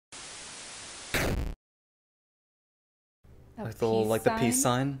Like the little, like the peace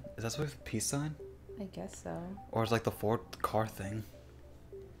sign? Is that supposed to be the peace sign? I guess so. Or it's like the Ford car thing.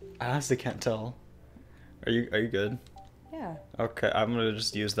 I honestly can't tell. Are you good? Yeah. Okay, I'm gonna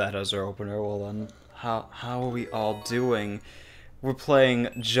just use that as our opener. Well then, how are we all doing? We're playing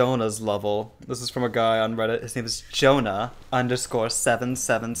Jonah's level. This is from a guy on Reddit. His name is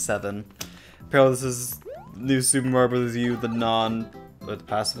Jonah_777. Apparently this is New Super Mario Bros. U, the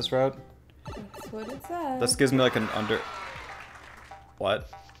pacifist route. That's what it says. This gives me like an under... What?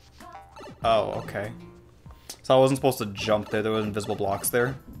 Oh, okay. So I wasn't supposed to jump there. There were invisible blocks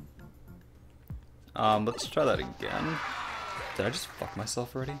there. Let's try that again. Did I just fuck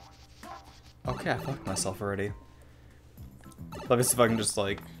myself already? Okay, I fucked myself already. Let me see if I can just,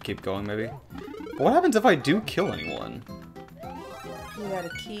 like, keep going, maybe. But what happens if I do kill anyone? You got a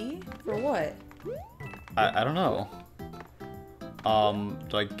key? For what? I don't know.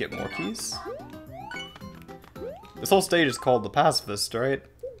 Do I get more keys? This whole stage is called the Pacifist, right?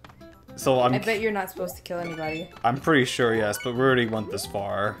 So I bet you're not supposed to kill anybody. I'm pretty sure, yes, but we already went this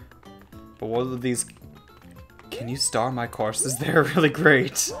far. But what are these... Can you star my courses? They're really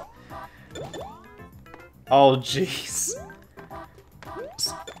great. Oh, jeez.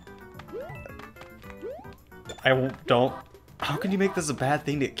 I don't... How can you make this a bad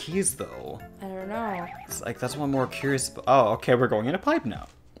thing to get keys, though? I don't know. It's like, that's what I'm more curious about. Oh, okay, we're going in a pipe now.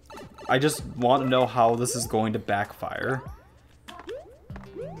 I just want to know how this is going to backfire.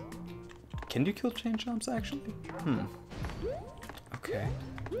 Can you kill chain jumps, actually? Okay.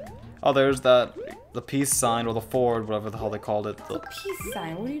 Oh, there's that... The peace sign, or the Ford, whatever the hell they called it. The peace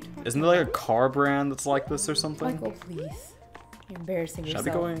sign? What are you talking about? Isn't there like a car brand that's like this or something? Michael, please. You're embarrassing yourself.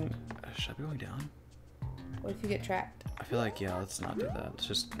 Should I be going down? What if you get trapped? I feel like, yeah, let's not do that. Let's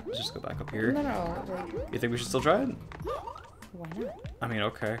just go back up here. No, like... You think we should still try it? Why not? I mean,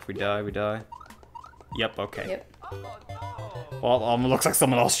 okay, if we die, we die. Yep, okay. Yep. Well, looks like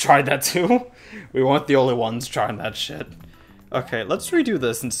someone else tried that too. We weren't the only ones trying that shit. Okay, let's redo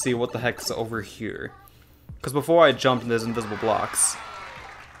this and see what the heck's over here. Because before I jumped, there's invisible blocks.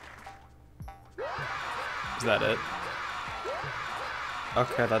 Is that it?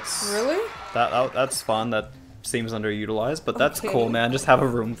 Okay, that's... Really? That's fun. That seems underutilized, but that's cool, man. Just have a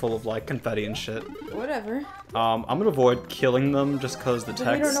room full of, like, confetti and shit. Whatever. I'm gonna avoid killing them just because the text...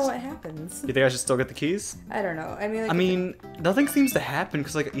 We don't know what happens. You think I should still get the keys? I don't know. I mean, nothing seems to happen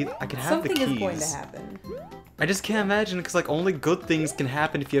because, like, I can have the keys. Something is going to happen. I just can't imagine because, like, only good things can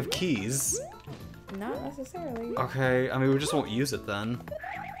happen if you have keys. Not necessarily. Okay, I mean, we just won't use it then.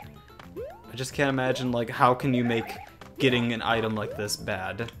 I just can't imagine, like, how can you make getting an item like this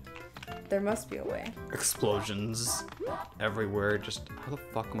bad? There must be a way. Explosions everywhere. Just, how the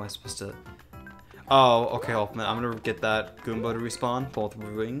fuck am I supposed to... Oh, okay, I'm gonna get that Goomba to respawn, both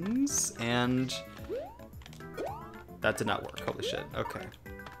wings, and... That did not work, holy shit, okay.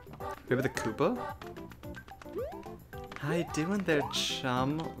 Maybe the Koopa? How you doing there,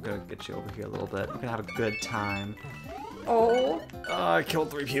 chum? We're gonna get you over here a little bit. We're gonna have a good time. Oh. I killed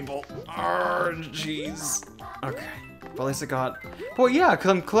 3 people. Arr, jeez. Okay, but at least I got... Well, yeah,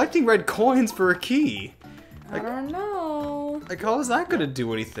 because I'm collecting red coins for a key. Like, I don't know. Like, how is that gonna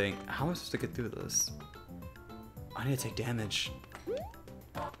do anything? How am I supposed to get through this? I need to take damage.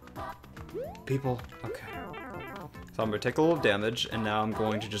 People, okay. So I'm gonna take a little damage, and now I'm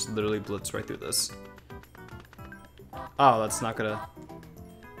going to just literally blitz right through this. Oh, that's not gonna...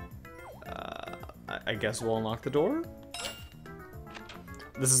 I guess we'll unlock the door?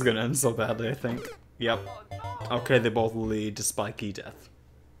 This is gonna end so badly, I think. Yep. Okay, they both lead to spiky death.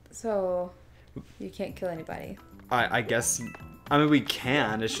 So, you can't kill anybody. I guess... I mean, we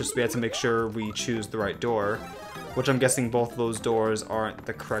can, it's just we have to make sure we choose the right door. Which I'm guessing both of those doors aren't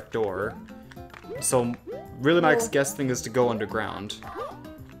the correct door. So, really my guess thing is to go underground.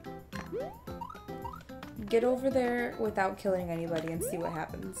 Get over there without killing anybody and see what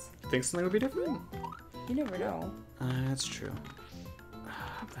happens. Think something would be different? You never know. That's true.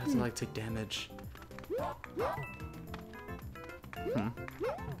 I have to, like, take damage.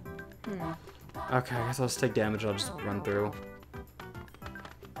 Okay, I guess I'll just take damage, I'll just run through.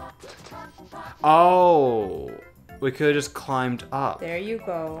 Oh! We could've just climbed up. There you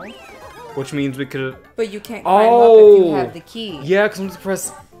go. Which means we could've... But you can't climb up if you have the key. Yeah, because I'm going to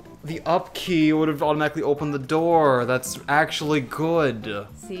press the up key, would have automatically opened the door. That's actually good.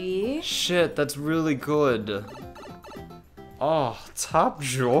 See? Shit, that's really good. Oh, top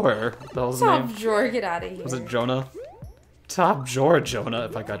drawer. That was Top drawer, get out of here. Was it Jonah? Top drawer, Jonah.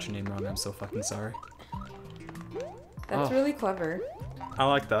 If I got your name wrong, I'm so fucking sorry. That's really clever. I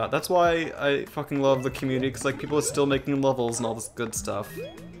like that. That's why I fucking love the community, because, like, people are still making levels and all this good stuff.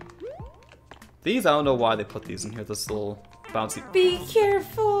 These, I don't know why they put these in here, this little Bouncy. Be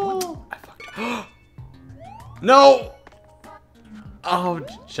careful! I fucked. No! Oh,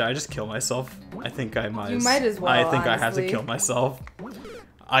 should I just kill myself? I think I might. You might as well, I think I had to honestly. kill myself.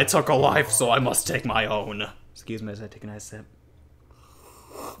 I took a life, so I must take my own. Excuse me as I take a nice sip.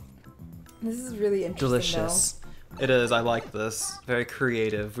 This is really interesting, Delicious. It is. I like this. Very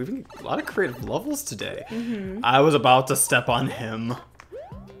creative. We've been a lot of creative levels today. I was about to step on him.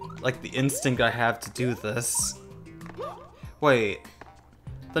 Like the instinct I have to do this. Wait.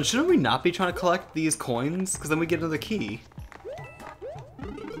 Then shouldn't we not be trying to collect these coins? Because then we get another key.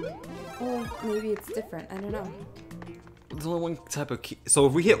 Well, maybe it's different. I don't know. There's only one type of key. So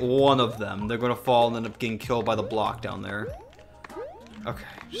if we hit one of them, they're going to fall and end up getting killed by the block down there. Okay.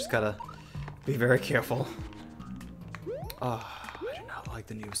 Just gotta be very careful. Oh, I do not like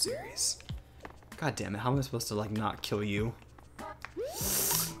the new series. God damn it, how am I supposed to, like, not kill you?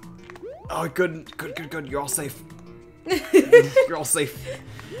 Oh, good. You're all safe. You're all safe.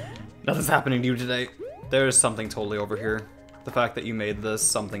 Nothing's happening to you today. There's something totally over here. The fact that you made this,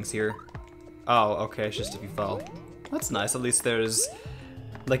 something's here. Oh, okay, it's just if you fell. That's nice, at least there's,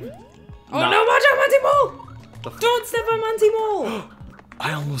 like... Oh no, watch out, Monty Mole! Don't step on Monty Mole!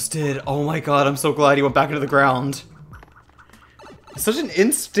 I almost did. Oh my god, I'm so glad he went back into the ground. Such an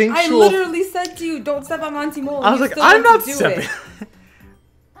instinctual... I literally said to you, don't step on Monty Mole. I was like, I'm not stepping.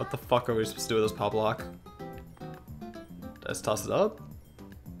 What the fuck are we supposed to do with this power block? Let's toss it up.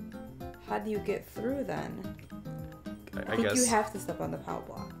 How do you get through then? I think guess you have to step on the power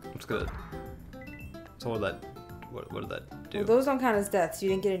block. That's good. So what did that? What did that do? Well, those don't count as deaths. You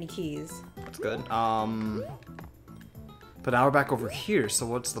didn't get any keys. That's good. But now we're back over here. So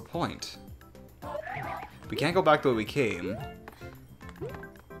what's the point? We can't go back the way we came.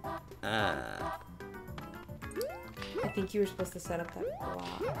 I think you were supposed to set up that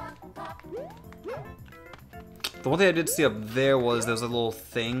block. The one thing I did see up there was a little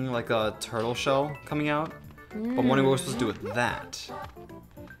thing, like a turtle shell coming out. But I'm wondering what we're supposed to do with that.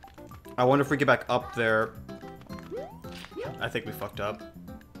 I wonder if we get back up there. I think we fucked up.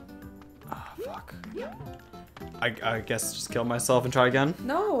 Ah, fuck. I guess just kill myself and try again?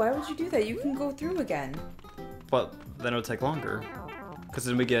 No, why would you do that? You can go through again. But then it would take longer. Because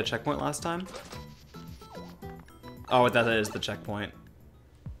didn't we get a checkpoint last time? Oh, that is the checkpoint.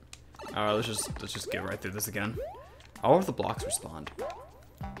 Alright, let's just get right through this again. I wonder if the blocks respond.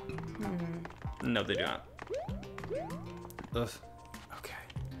 No, they do not. Ugh. Okay.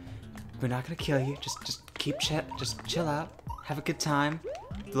 We're not gonna kill you. Just chill out. Have a good time.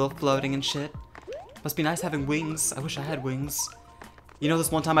 A little floating and shit. Must be nice having wings. I wish I had wings. You know,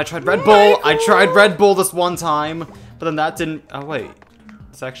 this one time I tried Red Bull. I tried Red Bull this one time, but then that didn't. Oh wait,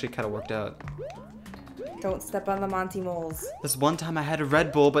 this actually kind of worked out. Don't step on the Monty Moles. This one time I had a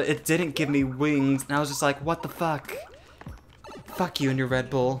Red Bull, but it didn't give me wings, and I was just like, what the fuck? Fuck you and your Red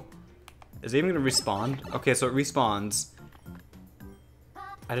Bull. Is it even gonna respawn? Okay, so it respawns.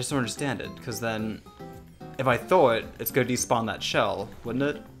 I just don't understand it, because then if I throw it, it's gonna despawn that shell, wouldn't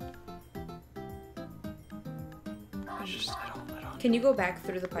it? I don't. Can you go back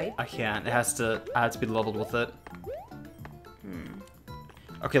through the pipe? I can't. I had to be leveled with it.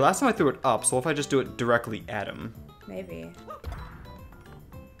 Okay, last time I threw it up, so if I just do it directly at him? Maybe.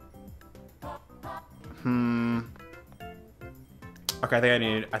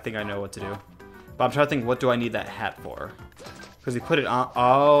 Okay, I think I know what to do. But I'm trying to think, what do I need that hat for? Because he put it on.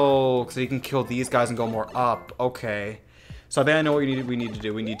 Oh, because he can kill these guys and go more up. Okay. So I think I know what we need to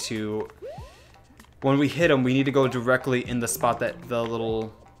do. We need to, when we hit him, we need to go directly in the spot that the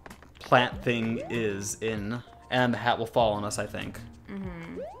little plant thing is in, and the hat will fall on us, I think.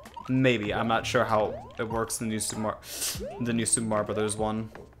 Maybe. I'm not sure how it works in the new Super Mario Brothers one.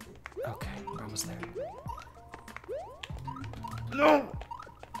 Okay, we're almost there. No!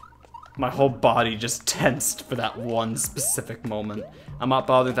 My whole body just tensed for that one specific moment. I'm not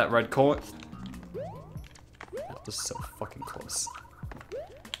bothering that red coin. That was so fucking close.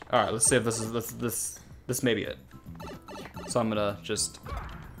 Alright, let's see if this may be it. So I'm gonna just...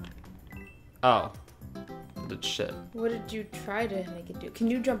 Oh. Did shit. What did you try to make it do?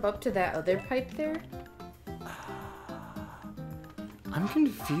 Can you jump up to that other pipe there? I'm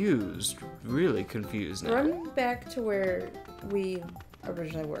confused. Really confused now. Run back to where we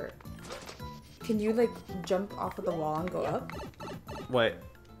originally were. Can you, like, jump off of the wall and go up? Wait.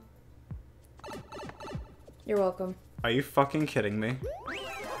 You're welcome. Are you fucking kidding me?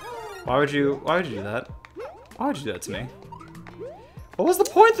 Why would you do that? Why would you do that to me? What was the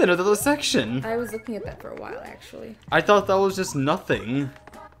point then of the section? I was looking at that for a while, actually. I thought that was just nothing.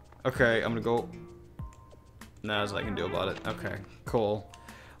 Okay, I'm gonna go. Nah, there's nothing I can do about it. Okay, cool.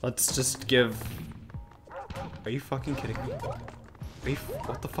 Let's just give Are you fucking kidding me?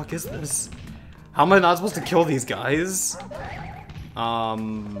 What the fuck is this? How am I not supposed to kill these guys?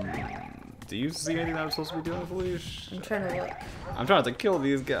 Do you see anything that I'm supposed to be doing, Felisha? I'm trying to look. I'm trying to kill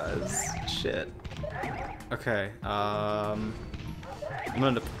these guys. Shit. Okay, I'm gonna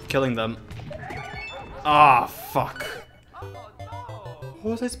end up killing them. Ah, fuck.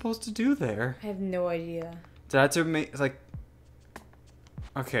 What was I supposed to do there? I have no idea. Did I have to make, like...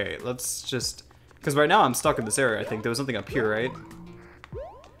 Okay, let's just... Because right now I'm stuck in this area, I think. There was something up here, right?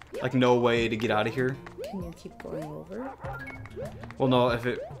 Like, no way to get out of here. Can you keep going over? Well, no, if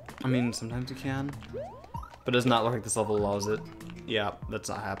it... I mean, sometimes you can. But it does not look like this level allows it. Yeah, that's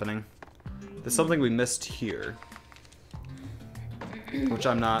not happening. There's something we missed here. Which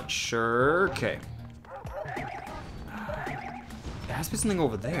I'm not sure... Okay. There has to be something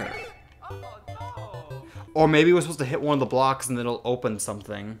over there. Or maybe we're supposed to hit one of the blocks and then it'll open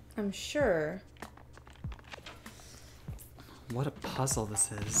something. I'm sure. What a puzzle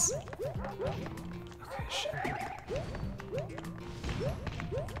this is. Okay, shit.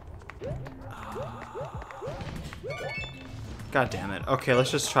 God damn it. Okay,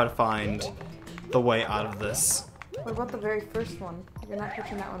 let's just try to find the way out of this. What about the very first one? You're not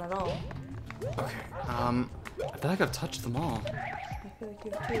touching that one at all. Okay, I feel like I've touched them all. I feel like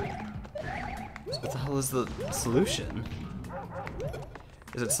you have too. So what the hell is the solution?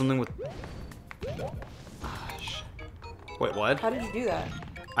 Is it something with... Ah, shit. Wait, what? How did you do that?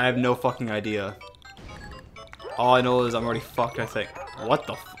 I have no fucking idea. All I know is I'm already fucked, I think. What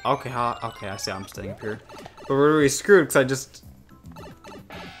the f... Okay, okay, I see I'm staying up here. But we're really screwed because I just...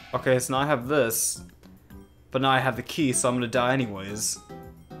 Okay, so now I have this. But now I have the key, so I'm gonna die anyways.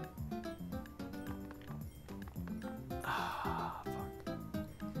 Ah, fuck.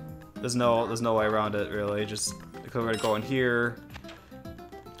 There's no way around it, really. Just because we're gonna go in here.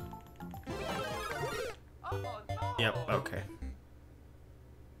 Yep, okay.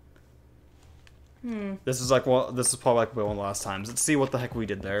 This is like this is probably like one of the last times. Let's see what the heck we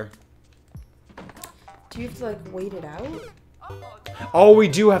did there. Do you have to like wait it out? Oh, we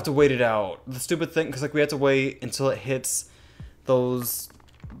do have to wait it out. The stupid thing, because like we have to wait until it hits the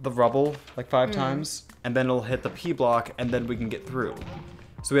rubble like 5 times, and then it'll hit the P block, and then we can get through.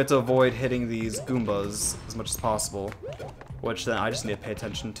 So we have to avoid hitting these Goombas as much as possible, which then I just need to pay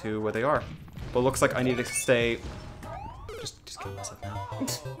attention to where they are. But it looks like I need to stay. Just kill myself now.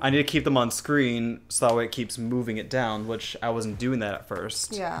 I need to keep them on screen so that way it keeps moving it down, which I wasn't doing that at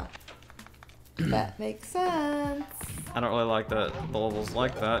first. Yeah. That makes sense. I don't really like that the levels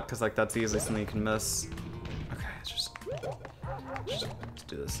like that, because like that's easily something you can miss. Okay, let's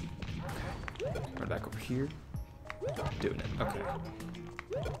do this. Okay, run back over here. Doing it. Okay.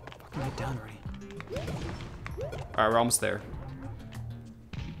 Fucking get down already. All right, we're almost there.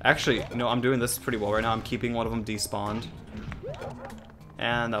 Actually, no, I'm doing this pretty well right now. I'm keeping one of them despawned,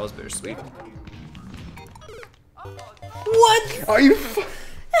 and that was bittersweet. What? Are you?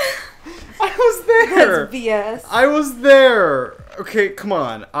 I was there! That's BS. I was there! Okay, come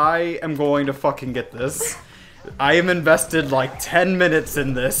on. I am going to fucking get this. I am invested like 10 minutes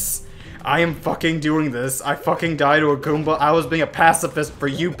in this. I am fucking doing this. I fucking died to a Goomba. I was being a pacifist for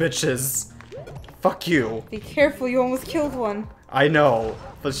you bitches. Fuck you. Be careful, you almost killed one. I know.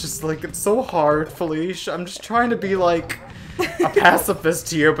 But it's just like, it's so hard, Felisha. I'm just trying to be like a pacifist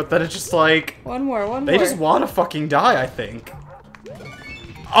here, but then it's just like... One more. They just want to fucking die, I think.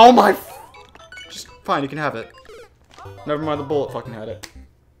 Oh my... Just fine, you can have it. Never mind, the bullet fucking had it.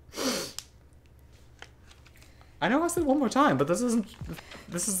 I know I said one more time, but this isn't...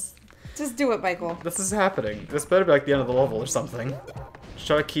 This is... Just do it, Michael. This is happening. This better be like the end of the level or something. Just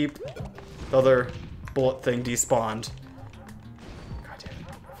try to keep the other bullet thing despawned. God damn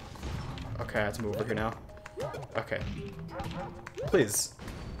it. Okay, I have to move over here now. Okay. Please.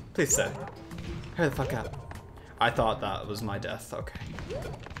 Please say. Hurry the fuck up. I thought that was my death. Okay.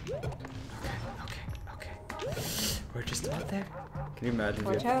 Okay. We're just about there. Can you imagine if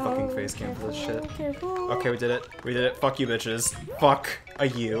we have fucking face cam for this shit? Careful. Okay, we did it. We did it. Fuck you, bitches. Fuck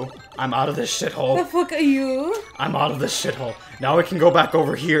you. I'm out of this shithole. The fuck are you? I'm out of this shithole. Now we can go back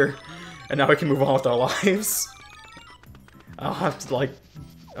over here. And now we can move on with our lives. I'll have to, like...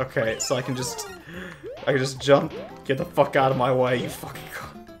 Okay, so I can just jump. Get the fuck out of my way, you fucking...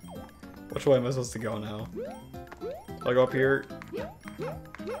 Which way am I supposed to go now? Do I go up here?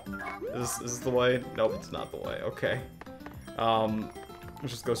 Is this the way? Nope, it's not the way. Okay.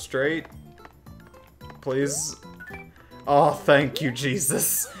 Let's just go straight. Please. Oh, thank you,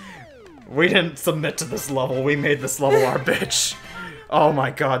 Jesus. We didn't submit to this level. We made this level our bitch. Oh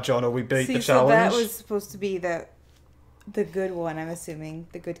my god, Jonah, we beat the challenge. So that was supposed to be the good one, I'm assuming.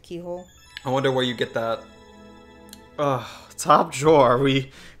 The good keyhole. I wonder where you get that. Top drawer.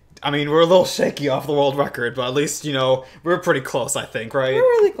 I mean, we're a little shaky off the world record, but at least, you know, we're pretty close, I think, right? We're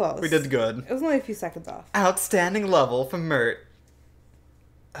really close. We did good. It was only a few seconds off. Outstanding level from Mert.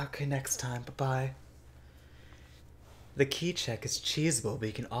 Okay, next time. Bye-bye. The key check is cheesable, but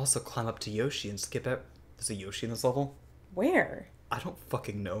you can also climb up to Yoshi and skip it. There's a Yoshi in this level? Where? I don't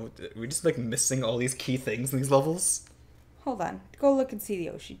fucking know. We're just, like, missing all these key things in these levels. Hold on. Go look and see the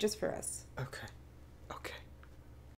Yoshi, just for us. Okay.